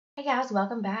Hey guys,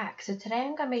 welcome back. So today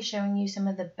I'm going to be showing you some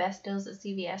of the best deals at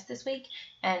CVS this week,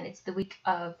 and it's the week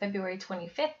of February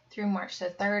 25th through March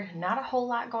the 3rd. Not a whole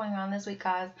lot going on this week,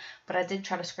 guys, but I did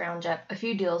try to scrounge up a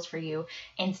few deals for you.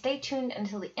 And stay tuned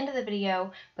until the end of the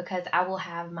video because I will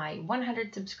have my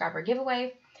 100 subscriber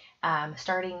giveaway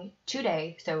starting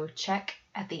today. So check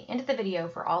at the end of the video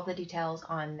for all the details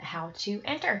on how to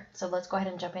enter. So let's go ahead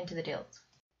and jump into the deals.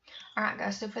 Alright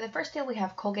guys, so for the first deal we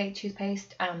have Colgate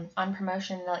toothpaste on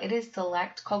promotion. It is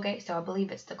select Colgate, so I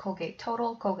believe it's the Colgate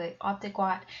Total, Colgate Optic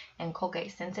White, and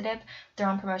Colgate Sensitive. They're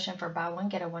on promotion for buy one,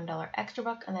 get a $1 extra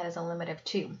buck, and that is a limit of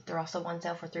 2. They're also on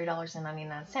sale for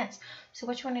 $3.99. So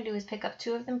what you want to do is pick up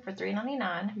 2 of them for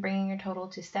 $3.99, bringing your total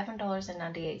to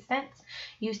 $7.98.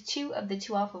 Use 2 of the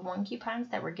 2 off of 1 coupons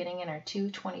that we're getting in our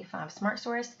 225 Smart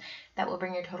Source. That will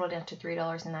bring your total down to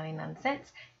 $3.99.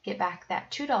 Get back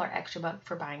that $2 extra buck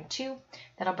for buying 2.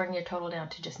 That'll bring your total down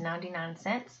to just 99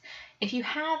 cents. If you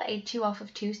have a 2 off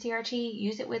of 2 CRT,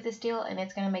 use it with this deal and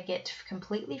it's going to make it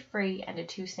completely free and a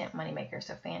 2-cent moneymaker.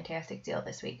 So fantastic deal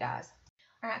this week, guys.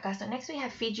 Alright guys, so next we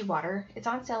have Fiji Water. It's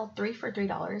on sale 3 for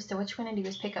 $3. So what you want to do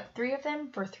is pick up 3 of them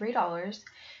for $3.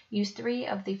 Use 3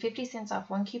 of the 50 cents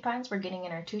off 1 coupons we're getting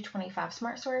in our 225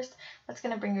 Smart Source. That's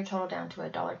going to bring your total down to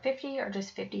 $1.50 or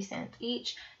just 50 cents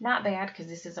each. Not bad because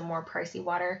this is a more pricey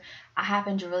water. I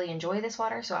happen to really enjoy this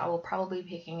water, so I will probably be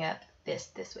picking up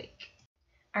this week.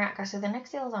 Alright guys, so the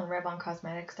next deal is on Revlon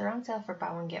Cosmetics. They're on sale for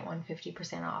buy one, get one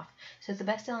 50% off. So the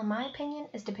best deal in my opinion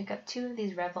is to pick up 2 of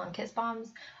these Revlon Kiss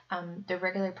Bombs. They're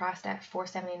regularly priced at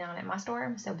 $4.79 at my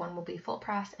store. So one will be full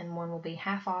price and one will be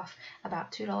half off,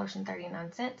 about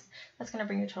 $2.39. That's going to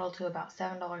bring your total to about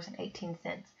 $7.18.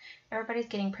 Everybody's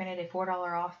getting printed a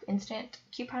 $4 off instant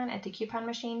coupon at the coupon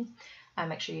machine.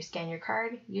 Make sure you scan your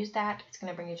card, use that. It's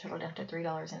going to bring your total down to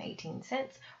 $3.18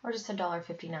 or just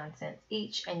 $1.59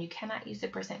 each. And you cannot use the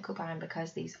percent coupon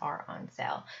because these are on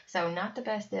sale. So not the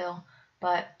best deal,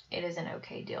 but it is an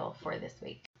okay deal for this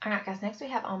week. Alright guys, next we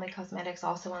have Almay Cosmetics,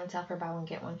 also on sale for buy one,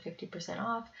 get one 50%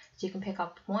 off. So you can pick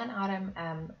up one item,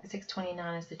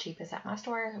 $6.29 is the cheapest at my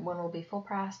store. One will be full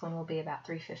price, one will be about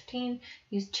 $3.15.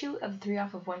 Use 2 of the 3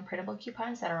 off of 1 printable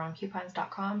coupons that are on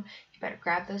coupons.com. You better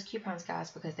grab those coupons, guys,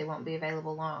 because they won't be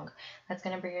available long. That's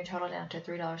going to bring your total down to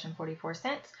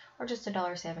 $3.44 or just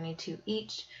 $1.72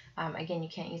 each. Again, you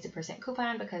can't use the percent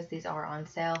coupon because these are on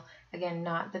sale. Again,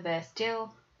 not the best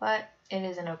deal, but it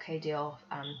is an okay deal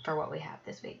for what we have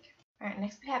this week. Alright,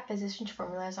 next we have Physicians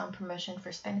Formulas on promotion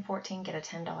for spend 14, get a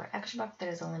 $10 extra buck. That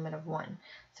is a limit of 1.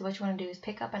 So what you want to do is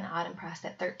pick up an item priced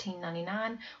at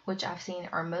 $13.99, which I've seen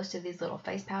are most of these little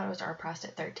face powders are priced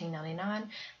at $13.99.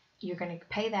 You're going to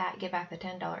pay that, get back the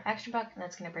 $10 extra buck, and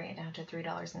that's going to bring it down to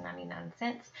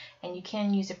 $3.99. And you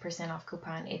can use a percent off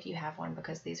coupon if you have one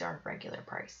because these are regular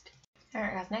priced.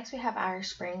 Alright guys, next we have Irish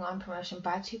Spring on promotion,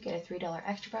 buy 2, get a $3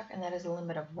 extra buck, and that is a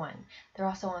limit of 1. They're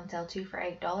also on sale 2 for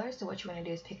 $8, so what you want to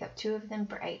do is pick up 2 of them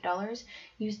for $8.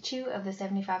 Use 2 of the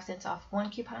 75 cents off 1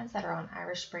 coupons that are on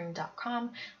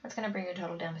irishspring.com. That's going to bring your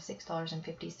total down to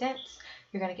 $6.50.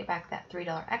 You're going to get back that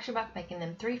 $3 extra buck, making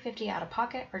them $3.50 out of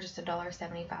pocket or just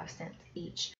 $1.75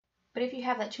 each. But if you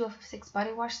have that 2 off of 6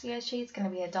 body wash CHG, it's going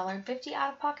to be $1.50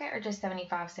 out of pocket or just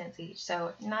 75 cents each.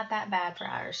 So not that bad for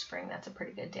Irish Spring. That's a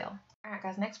pretty good deal. Alright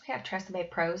guys, next we have Tresemme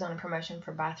Pros on a promotion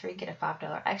for buy 3, get a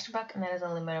 $5 extra buck, and that is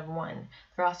a limit of 1.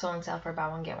 They're also on sale for buy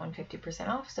one, get one 50%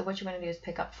 off. So what you want to do is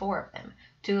pick up 4 of them.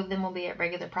 2 of them will be at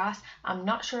regular price. I'm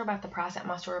not sure about the price at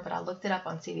my store, but I looked it up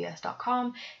on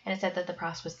Cvs.com and it said that the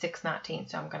price was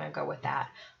 $6.19, so I'm going to go with that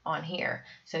on here.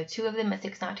 So 2 of them at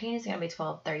 $6.19 is going to be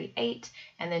 $12.38,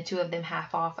 and then 2 of them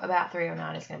half off, about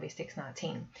 $3.09 is going to be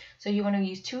 $6.19. So you want to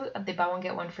use 2 of the buy one,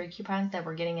 get one free coupons that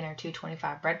we're getting in our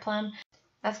 225 Bread Plum.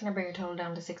 That's going to bring your total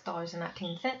down to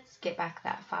 $6.19. Get back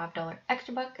that $5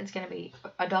 extra buck. It's going to be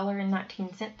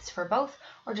 $1.19 for both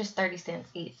or just 30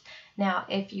 cents each. Now,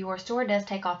 if your store does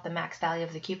take off the max value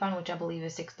of the coupon, which I believe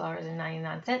is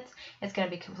 $6.99, it's going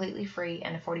to be completely free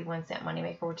and a 41-cent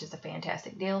moneymaker, which is a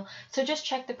fantastic deal. So just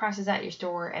check the prices at your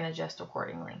store and adjust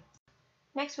accordingly.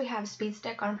 Next we have Speed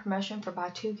Stick on promotion for buy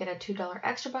 2, get a $2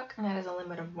 extra buck, and that is a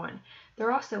limit of 1.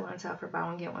 They're also on sale for buy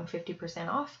one, get one 50%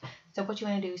 off. So what you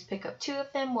want to do is pick up 2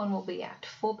 of them. One will be at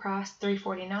full price,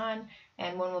 $3.49,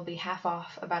 and one will be half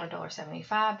off, about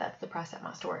 $1.75. That's the price at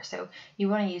my store. So you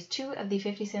want to use 2 of the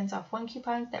 50 cents off 1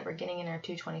 coupons that we're getting in our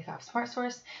 225 Smart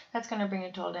Source. That's going to bring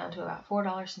your total down to about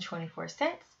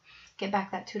 $4.24. Get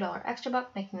back that $2 extra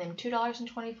buck, making them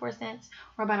 $2.24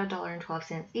 or about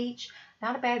 $1.12 each.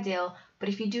 Not a bad deal, but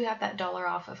if you do have that $1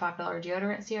 off a $5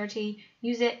 deodorant CRT,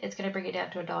 use it. It's going to bring it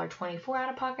down to $1.24 out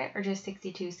of pocket or just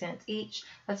 62 cents each.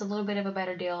 That's a little bit of a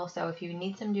better deal, so if you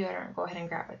need some deodorant, go ahead and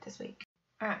grab it this week.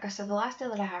 Alright guys, so the last deal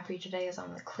that I have for you today is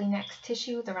on the Kleenex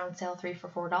tissue. They're on sale 3 for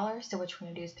 $4. So what you're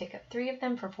going to do is pick up 3 of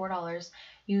them for $4.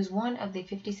 Use one of the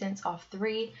 50 cents off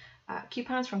 3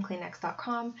 coupons from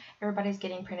Kleenex.com. Everybody's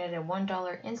getting printed a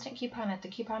 $1 instant coupon at the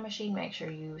coupon machine. Make sure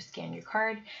you scan your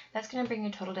card. That's going to bring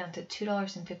your total down to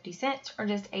 $2.50 or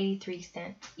just 83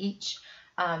 cents each.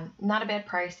 Not a bad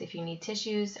price if you need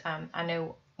tissues. I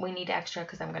know we need extra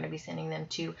because I'm going to be sending them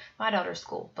to my daughter's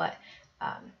school, but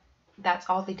that's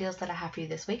all the deals that I have for you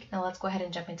this week. Now let's go ahead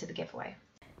and jump into the giveaway.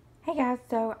 Hey guys,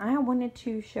 so I wanted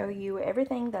to show you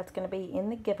everything that's going to be in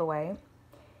the giveaway.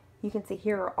 You can see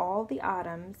here are all the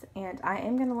items, and I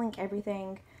am going to link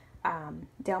everything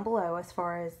down below as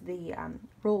far as the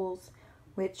rules,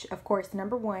 which of course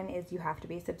number 1 is you have to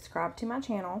be subscribed to my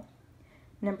channel.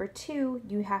 Number 2,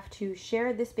 you have to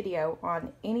share this video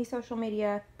on any social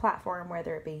media platform,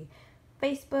 whether it be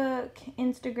Facebook,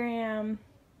 Instagram,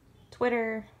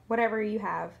 Twitter, whatever you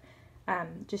have.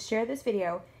 Just share this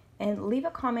video and leave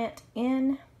a comment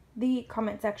in the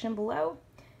comment section below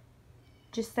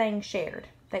just saying shared,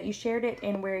 that you shared it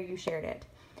and where you shared it,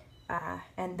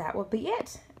 and that will be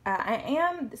it.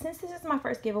 Since this is my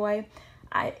first giveaway,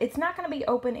 it's not going to be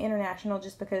open international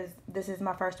just because this is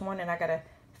my first one and I gotta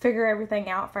figure everything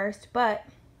out first, but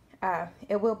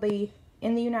it will be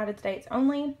in the United States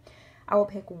only. I will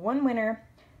pick one winner.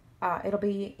 It'll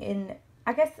be in,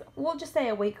 I guess we'll just say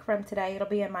a week from today. It'll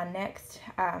be in my next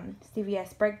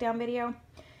Cvs Breakdown video,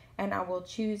 and I will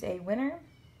choose a winner,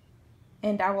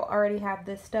 and I will already have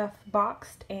this stuff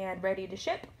boxed and ready to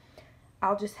ship.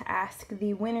 I'll just ask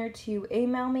the winner to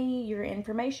email me your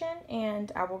information,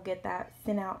 and I will get that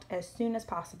sent out as soon as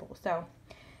possible. So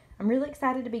I'm really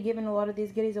excited to be giving a lot of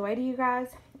these goodies away to you guys.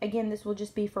 Again, this will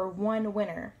just be for one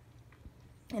winner,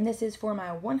 and this is for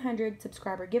my 100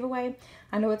 subscriber giveaway.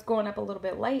 I know it's going up a little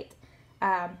bit late.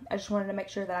 I just wanted to make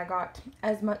sure that I got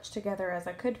as much together as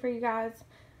I could for you guys.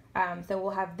 So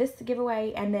we'll have this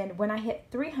giveaway, and then when I hit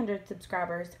 300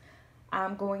 subscribers,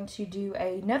 I'm going to do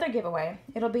another giveaway.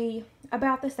 It'll be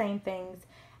about the same things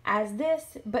as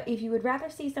this, but if you would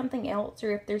rather see something else,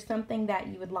 or if there's something that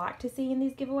you would like to see in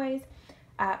these giveaways,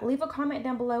 leave a comment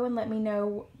down below and let me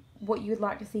know what you would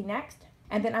like to see next.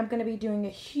 And then I'm going to be doing a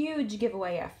huge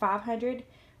giveaway at 500.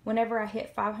 Whenever I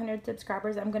hit 500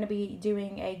 subscribers, I'm going to be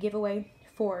doing a giveaway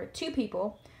for 2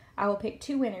 people. I will pick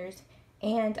 2 winners,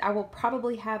 and I will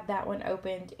probably have that one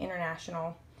opened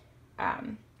international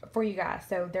for you guys.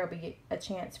 So there'll be a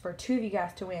chance for 2 of you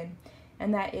guys to win,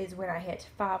 and that is when I hit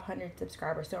 500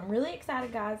 subscribers. So I'm really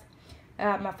excited, guys.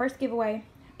 My first giveaway,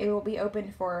 it will be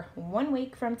open for 1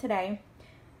 week from today.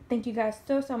 Thank you guys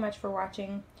so much for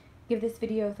watching. Give this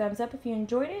video a thumbs up if you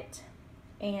enjoyed it,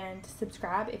 and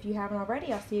subscribe if you haven't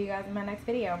already. I'll see you guys in my next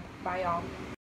video. Bye, y'all.